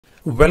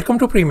Welcome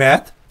to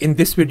PreMath. In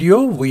this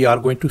video, we are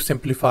going to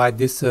simplify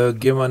this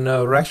given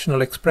rational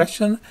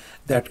expression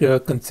that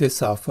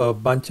consists of a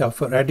bunch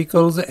of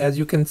radicals, as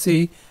you can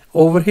see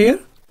over here.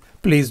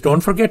 Please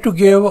don't forget to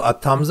give a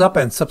thumbs up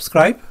and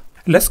subscribe.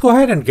 Let's go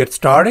ahead and get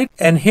started.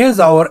 And here's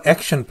our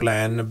action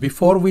plan.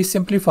 Before we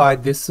simplify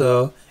this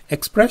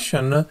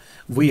expression,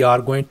 we are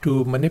going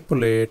to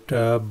manipulate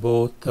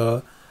both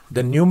the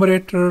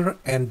numerator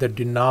and the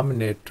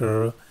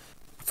denominator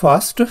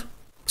first.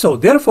 So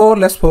therefore,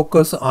 let's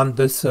focus on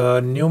this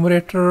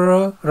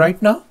numerator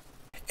right now.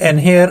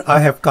 And here I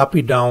have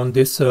copied down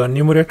this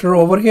numerator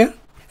over here.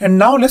 And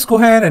now let's go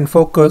ahead and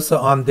focus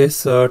on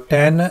this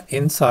 10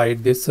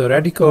 inside this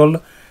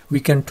radical. We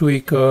can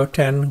tweak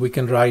 10, we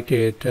can write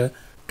it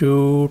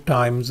 2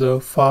 times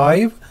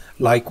 5.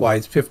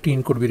 Likewise,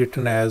 15 could be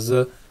written as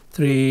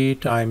 3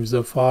 times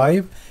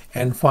 5.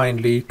 And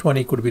finally,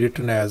 20 could be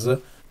written as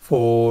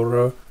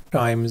 4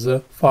 times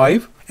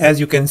 5. As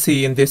you can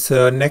see in this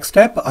next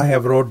step, I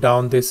have wrote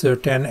down this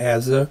 10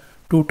 as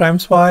 2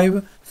 times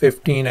 5,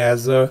 15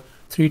 as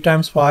 3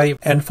 times 5,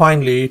 and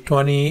finally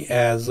 20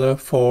 as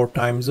 4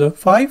 times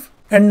 5.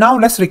 And now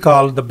let's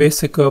recall the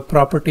basic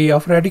property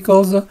of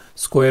radicals.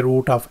 Square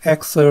root of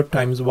x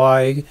times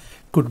y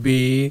could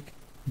be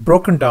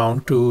broken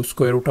down to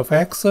square root of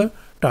x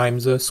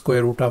times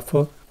square root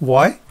of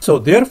y. So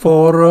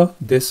therefore,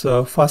 this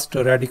first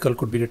radical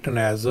could be written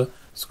as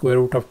square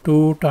root of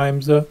 2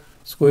 times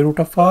square root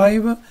of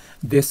 5.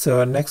 This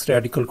next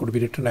radical could be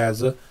written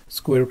as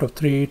square root of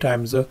 3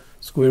 times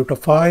square root of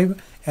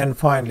 5. And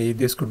finally,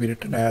 this could be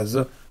written as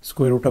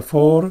square root of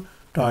 4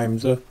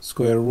 times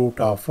square root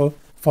of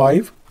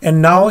 5.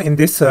 And now in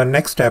this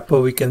next step,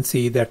 we can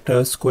see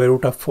that square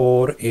root of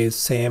 4 is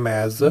same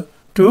as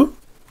 2.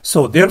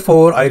 So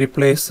therefore, I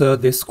replace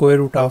this square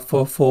root of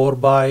 4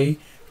 by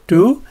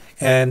 2,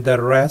 and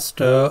the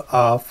rest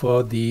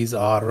of these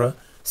are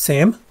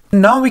same.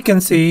 Now we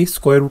can see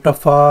square root of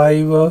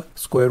 5,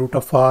 square root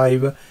of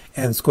 5,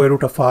 and square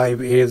root of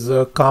 5 is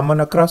common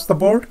across the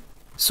board.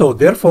 So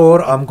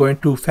therefore, I'm going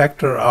to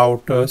factor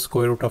out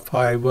square root of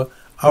 5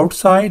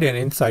 outside, and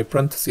inside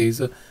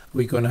parentheses,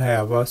 we're going to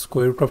have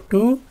square root of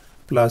 2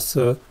 plus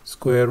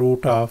square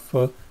root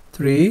of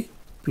 3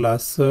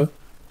 plus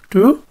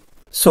 2.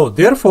 So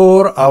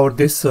therefore,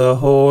 this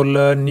whole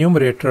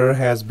numerator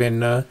has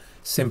been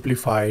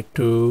simplified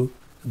to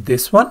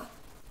this one.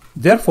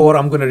 Therefore,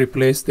 I'm going to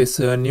replace this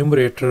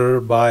numerator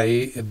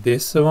by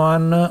this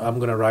one. I'm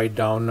going to write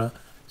down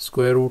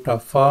square root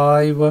of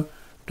 5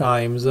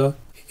 times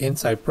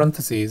inside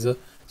parentheses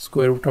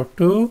square root of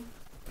 2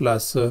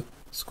 plus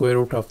square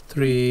root of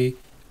 3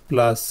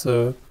 plus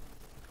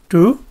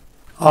 2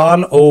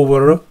 all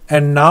over.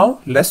 And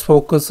now let's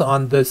focus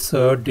on this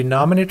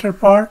denominator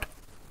part.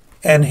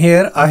 And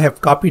here I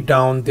have copied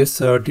down this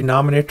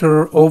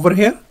denominator over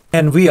here.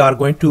 And we are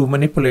going to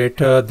manipulate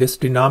this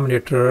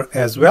denominator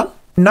as well.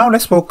 Now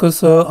let's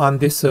focus on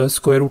this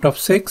square root of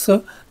 6.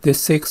 This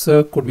 6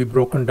 could be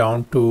broken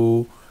down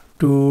to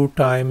 2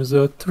 times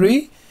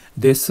 3.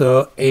 This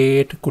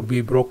 8 could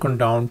be broken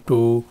down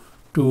to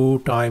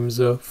 2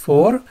 times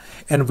 4.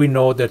 And we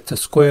know that the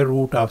square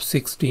root of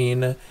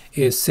 16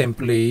 is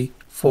simply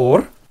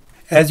 4.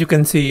 As you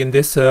can see in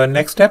this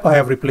next step, I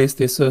have replaced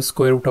this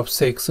square root of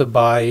 6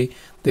 by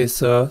this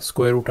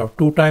square root of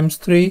 2 times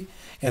 3,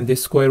 and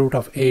this square root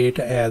of 8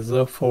 as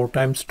 4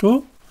 times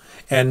 2.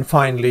 And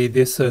finally,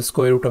 this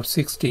square root of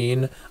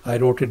 16, I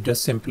wrote it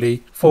just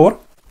simply 4.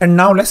 And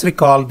now let's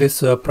recall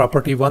this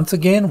property once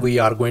again. We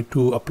are going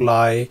to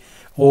apply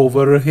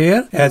over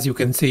here, as you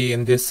can see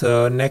in this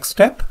next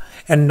step.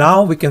 And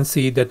now we can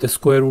see that the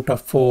square root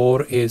of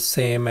 4 is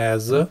same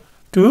as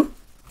 2.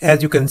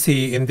 As you can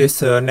see in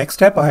this next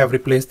step, I have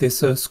replaced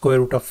this square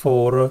root of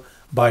 4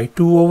 by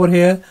 2 over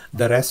here.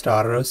 The rest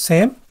are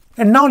same.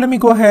 And now let me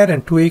go ahead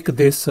and tweak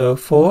this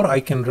 4. I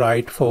can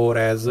write 4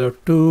 as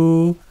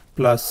 2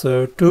 plus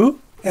 2.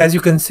 As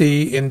you can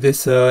see in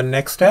this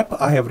next step,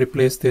 I have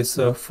replaced this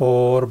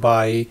 4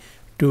 by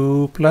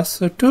 2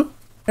 plus 2.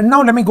 And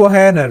now let me go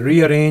ahead and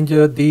rearrange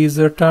these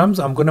terms.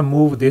 I'm going to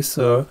move this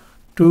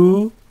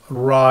 2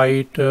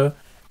 right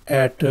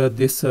at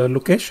this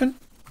location.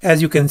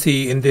 As you can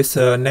see in this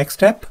next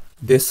step,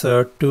 this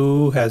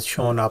 2 has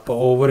shown up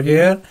over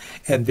here,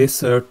 and this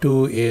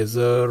 2 is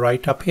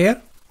right up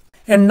here.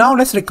 And now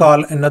let's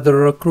recall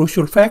another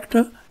crucial fact.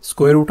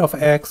 Square root of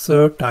x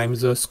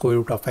times square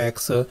root of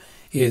x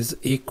is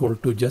equal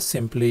to just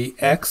simply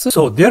x.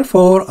 So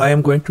therefore, I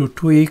am going to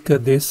tweak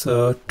this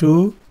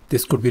 2.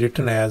 This could be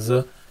written as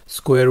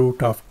square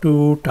root of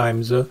 2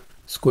 times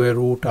square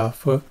root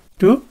of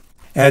 2.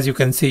 As you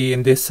can see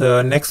in this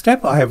next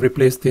step, I have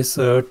replaced this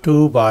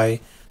 2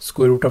 by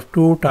square root of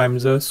 2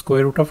 times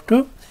square root of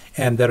 2,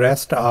 and the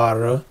rest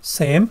are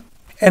same.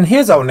 And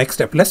here's our next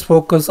step. Let's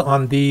focus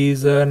on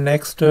these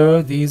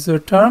these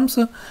terms.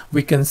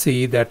 We can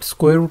see that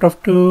square root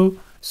of 2,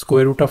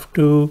 square root of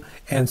 2,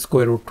 and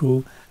square root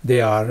 2, they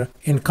are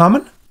in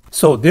common.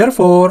 So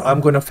therefore,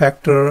 I'm going to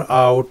factor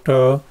out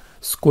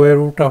square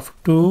root of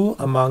 2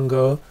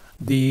 among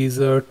these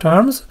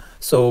terms.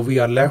 So we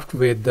are left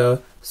with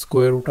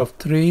square root of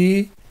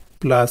 3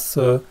 plus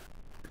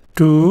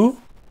 2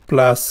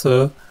 plus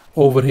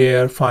over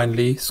here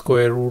finally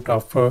square root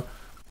of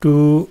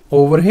 2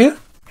 over here.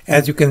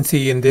 As you can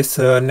see in this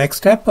next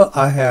step,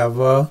 I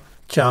have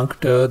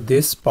chunked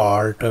this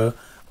part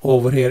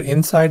over here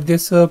inside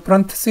this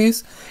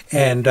parentheses,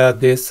 and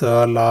this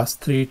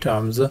last 3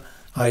 terms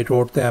I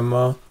wrote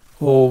them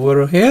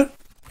over here.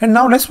 And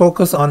now let's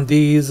focus on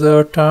these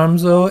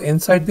terms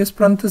inside this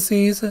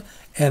parentheses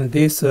and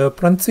this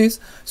parentheses.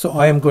 So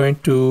I am going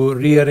to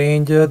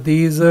rearrange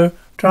these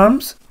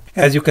terms.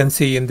 As you can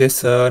see in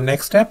this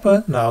next step,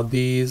 now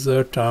these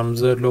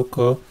terms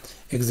look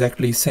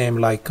exactly same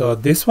like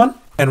this one,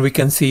 and we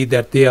can see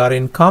that they are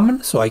in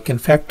common, so I can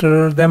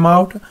factor them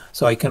out.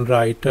 So I can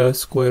write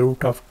square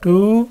root of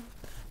 2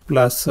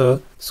 plus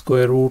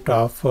square root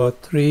of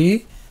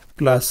 3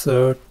 plus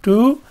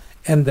 2,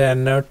 and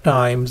then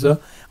times,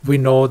 we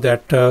know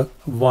that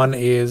 1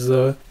 is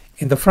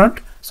in the front,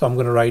 so I'm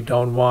going to write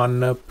down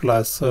 1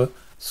 plus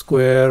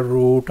square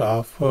root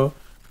of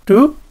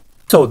 2.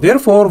 So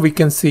therefore we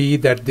can see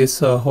that this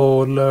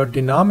whole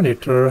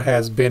denominator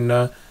has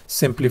been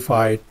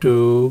simplified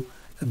to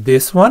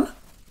this one.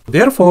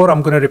 Therefore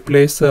I'm going to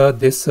replace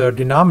this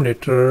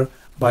denominator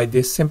by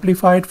this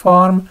simplified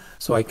form.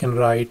 So I can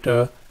write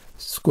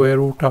square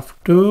root of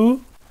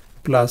 2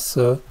 plus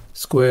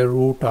square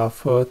root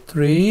of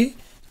 3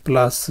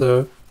 plus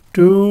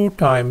 2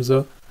 times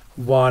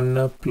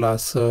 1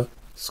 plus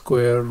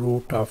square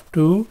root of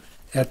 2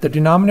 at the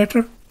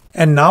denominator.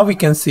 And now we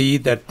can see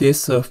that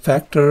this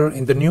factor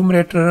in the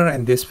numerator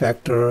and this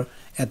factor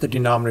at the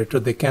denominator,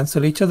 they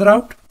cancel each other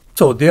out.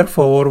 So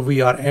therefore we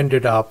are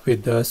ended up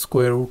with the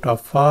square root of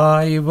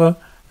 5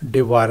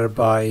 divided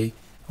by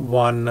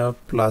 1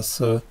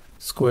 plus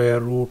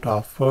square root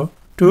of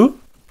 2.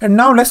 And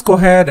now let's go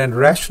ahead and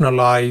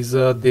rationalize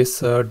this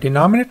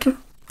denominator.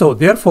 So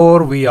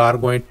therefore we are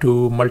going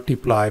to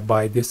multiply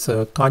by this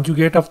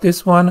conjugate of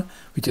this one,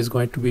 which is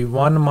going to be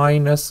 1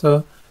 minus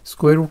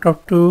square root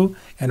of 2,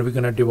 and we're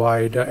going to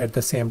divide at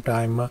the same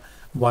time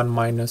 1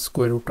 minus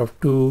square root of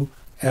 2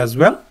 as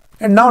well.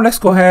 And now let's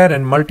go ahead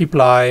and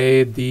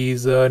multiply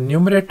these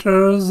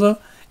numerators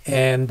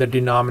and the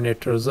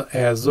denominators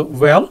as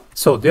well.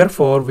 So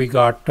therefore we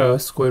got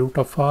square root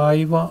of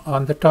 5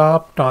 on the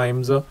top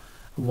times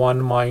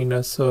 1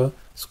 minus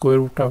square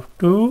root of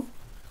 2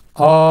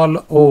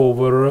 all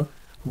over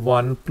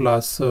 1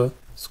 plus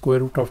square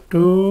root of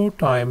 2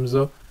 times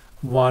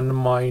 1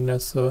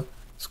 minus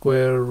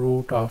square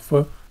root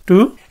of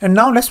 2. And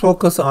now let's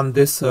focus on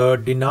this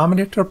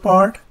denominator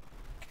part,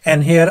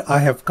 and here I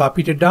have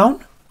copied it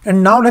down.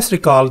 And now let's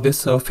recall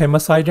this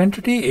famous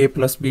identity, a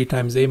plus b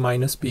times a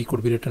minus b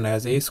could be written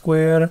as a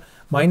square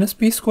minus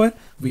b square.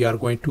 We are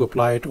going to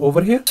apply it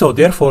over here. So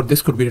therefore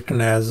this could be written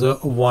as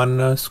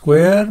 1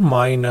 square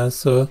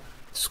minus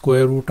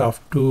square root of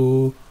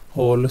 2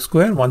 whole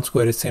square. 1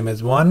 square is same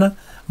as 1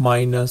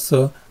 minus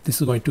this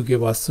is going to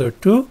give us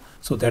 2,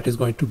 so that is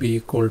going to be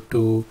equal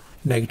to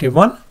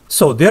 -1.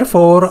 So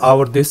therefore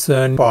our this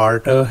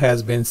part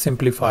has been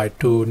simplified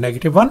to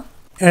 -1.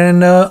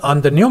 And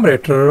on the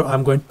numerator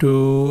I'm going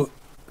to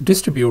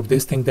distribute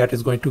this thing, that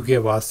is going to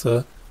give us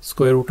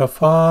square root of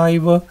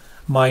 5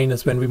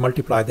 minus, when we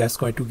multiply, that's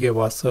going to give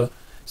us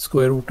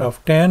square root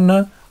of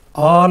 10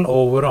 all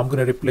over, I'm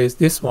going to replace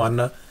this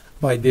one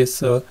by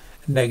this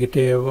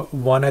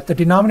 -1 at the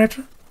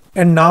denominator.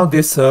 And now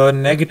this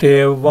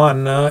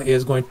 -1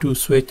 is going to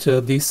switch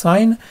the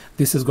sign.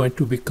 This is going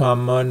to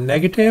become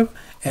negative,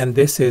 and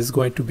this is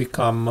going to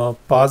become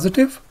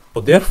positive. So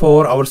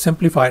therefore our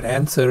simplified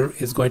answer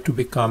is going to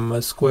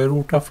become square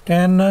root of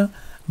 10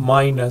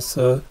 minus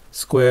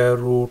square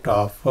root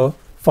of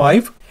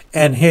 5.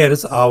 And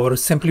here's our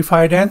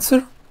simplified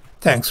answer.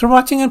 Thanks for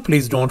watching, and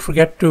please don't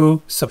forget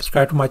to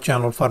subscribe to my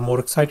channel for more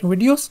exciting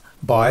videos.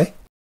 Bye.